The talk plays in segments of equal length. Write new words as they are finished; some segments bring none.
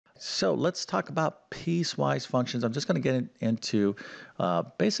so let's talk about piecewise functions. I'm just going to get into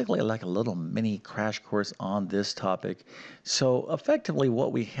basically like a little mini crash course on this topic. So effectively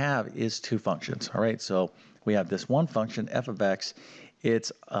what we have is two functions, all right? So we have this one function, f of x.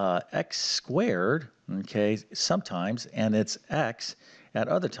 It's x squared, okay, sometimes, and it's x at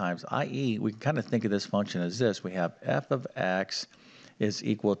other times, i.e. we can kind of think of this function as this. We have f of x is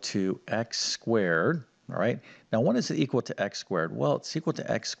equal to x squared. All right. Now, when is it equal to x squared? Well, it's equal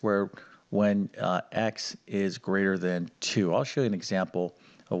to x squared when x is greater than 2. I'll show you an example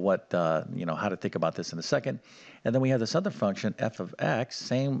of what, how to think about this in a second. And then we have this other function, f of x,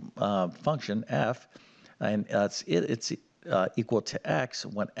 same function, f, and it's equal to x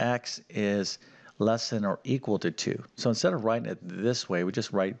when x is less than or equal to 2. So instead of writing it this way, we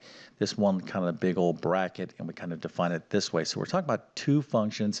just write this one kind of big old bracket, and we kind of define it this way. So we're talking about two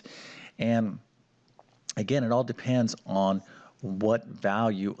functions, and again, it all depends on what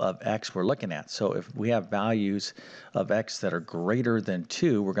value of x we're looking at. So if we have values of x that are greater than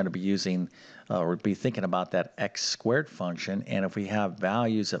 2, we're going to be using or be thinking about that x squared function. And if we have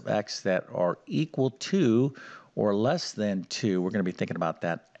values of x that are equal to or less than 2, we're going to be thinking about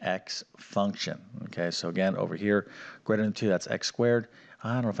that x function. Okay, so again, over here, greater than 2, that's x squared.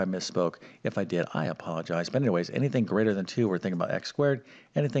 I don't know if I misspoke. If I did, I apologize. But anyways, anything greater than 2, we're thinking about x squared.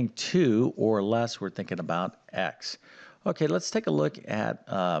 Anything 2 or less, we're thinking about x. Okay, let's take a look at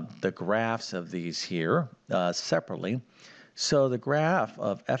the graphs of these here separately. So the graph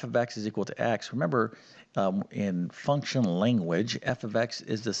of f of x is equal to x. Remember, in function language, f of x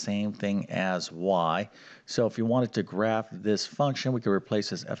is the same thing as y. So if you wanted to graph this function, we could replace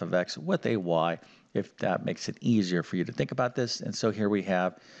this f of x with a y, if that makes it easier for you to think about this. And so here we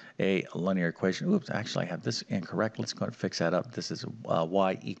have a linear equation. Oops, actually I have this incorrect. Let's go ahead and fix that up. This is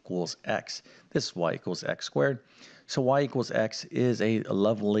y equals x. This is y equals x squared. So y equals x is a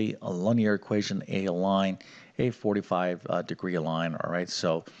lovely linear equation, a line, a 45-degree line, all right?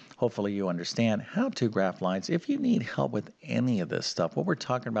 So hopefully you understand how to graph lines. If you need help with any of this stuff, what we're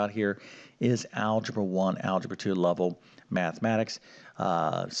talking about here is Algebra 1, Algebra 2 level mathematics.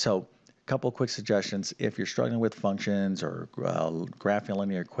 So a couple quick suggestions. If you're struggling with functions or graphing a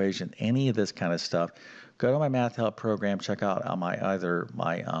linear equation, any of this kind of stuff, go to my Math Help program, check out either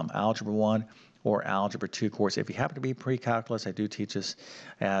my Algebra 1 or Algebra 2 course. If you happen to be pre-calculus, I do teach this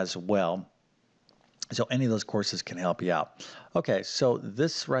as well. So any of those courses can help you out. Okay, so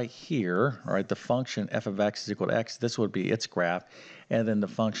this right here, all right, the function f of x is equal to x, this would be its graph. And then the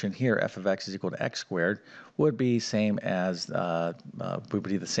function here, f of x is equal to x squared, would be the same as the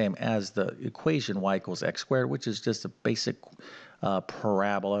equation y equals x squared, which is just a basic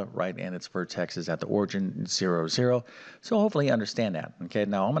parabola, right? And its vertex is at the origin 0, 0. So hopefully you understand that. Okay,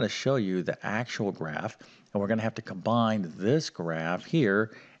 now I'm going to show you the actual graph, and we're going to have to combine this graph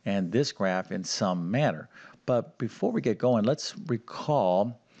here and this graph in some manner. But before we get going, let's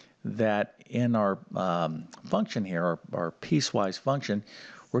recall that in our function here, our piecewise function,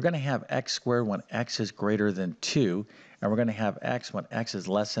 we're going to have x squared when x is greater than 2, and we're going to have x when x is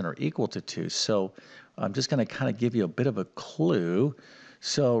less than or equal to 2. So I'm just going to kind of give you a bit of a clue.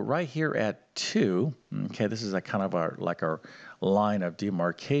 So right here at 2, okay, this is a kind of our line of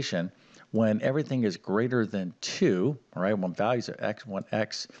demarcation. When everything is greater than 2, all right, when values of x, when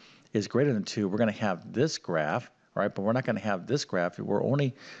x is greater than 2, we're going to have this graph, all right, but we're not going to have this graph. We're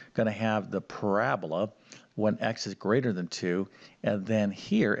only going to have the parabola when x is greater than 2, and then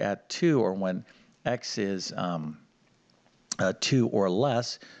here at 2, or when x is 2 or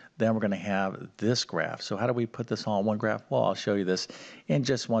less, then we're going to have this graph. So how do we put this all in one graph? Well, I'll show you this in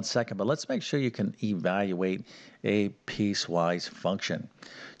just one second, but let's make sure you can evaluate a piecewise function.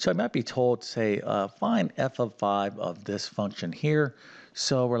 So I might be told to say, find f of 5 of this function here.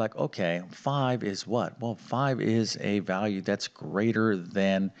 So we're like, okay, 5 is what? Well, 5 is a value that's greater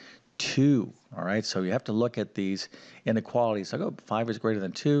than 2, all right? So you have to look at these inequalities. Like, oh, 5 is greater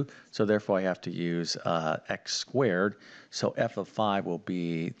than 2, so therefore I have to use x squared. So f of 5 will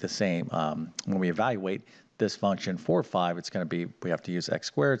be the same. When we evaluate this function for 5, it's going to be, we have to use x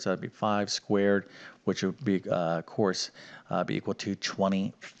squared, so that'd be 5 squared, which would be, of course, be equal to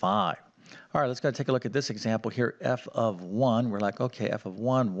 25. All right, let's go take a look at this example here, f of 1. We're like, okay, f of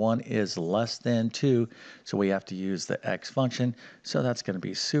 1 is less than 2, so we have to use the x function. So that's going to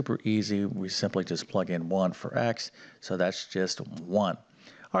be super easy. We simply just plug in 1 for x, so that's just 1.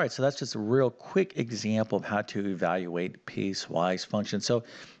 All right, so that's just a real quick example of how to evaluate piecewise functions. So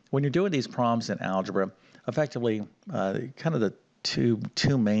when you're doing these problems in algebra, effectively, kind of the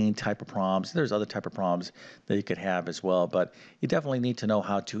two main type of problems. There's other type of problems that you could have as well, but you definitely need to know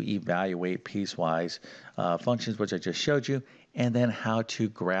how to evaluate piecewise functions, which I just showed you, and then how to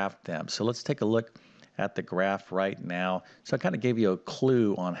graph them. So let's take a look at the graph right now. So I kind of gave you a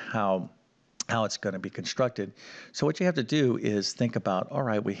clue on how it's going to be constructed. So what you have to do is think about, all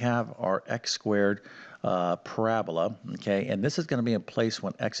right, we have our x squared parabola, okay, and this is going to be in place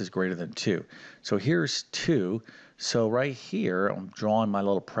when x is greater than 2. So here's 2. So right here, I'm drawing my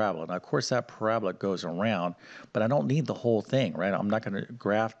little parabola. Now, of course, that parabola goes around, but I don't need the whole thing, right? I'm not going to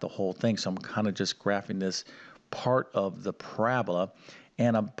graph the whole thing, so I'm kind of just graphing this part of the parabola,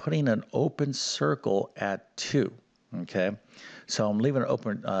 and I'm putting an open circle at 2. Okay, so I'm leaving an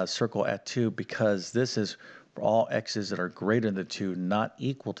open circle at 2 because this is for all x's that are greater than 2, not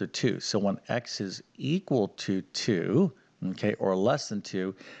equal to 2. So when x is equal to 2, okay, or less than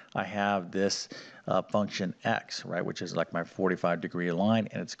 2, I have this function x, right, which is like my 45-degree line,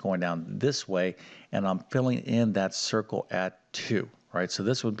 and it's going down this way, and I'm filling in that circle at 2, right? So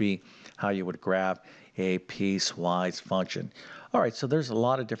this would be how you would graph a piecewise function. All right, so there's a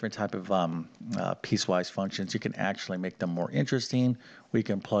lot of different type of piecewise functions. You can actually make them more interesting. We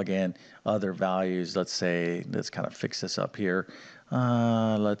can plug in other values. Let's say, let's kind of fix this up here.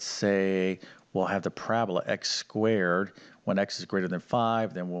 Let's say we'll have the parabola x squared when x is greater than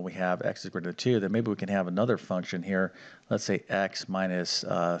 5. Then when we have x is greater than 2, then maybe we can have another function here. Let's say x minus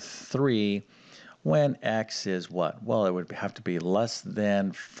 3 when x is what? Well, it would have to be less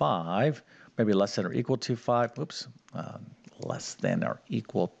than 5, maybe less than or equal to 5. Whoops. Less than or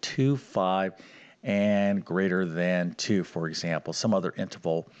equal to 5 and greater than 2, for example, some other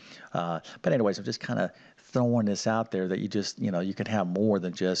interval. But anyways, I'm just kind of throwing this out there that you just, you can have more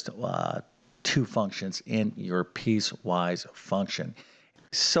than just 2 functions in your piecewise function.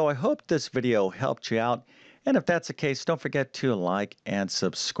 So I hope this video helped you out. And if that's the case, don't forget to like and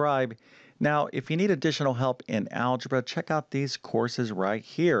subscribe. Now, if you need additional help in algebra, check out these courses right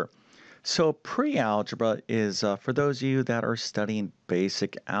here. So pre-algebra is for those of you that are studying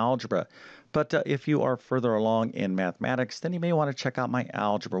basic algebra. But if you are further along in mathematics, then you may want to check out my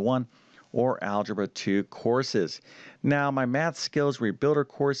Algebra 1 or Algebra 2 courses. Now, my Math Skills Rebuilder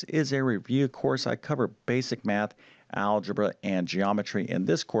course is a review course. I cover basic math, algebra, and geometry in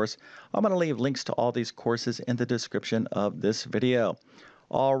this course. I'm going to leave links to all these courses in the description of this video.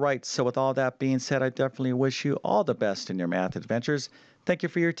 All right, so with all that being said, I definitely wish you all the best in your math adventures. Thank you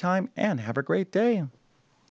for your time and have a great day.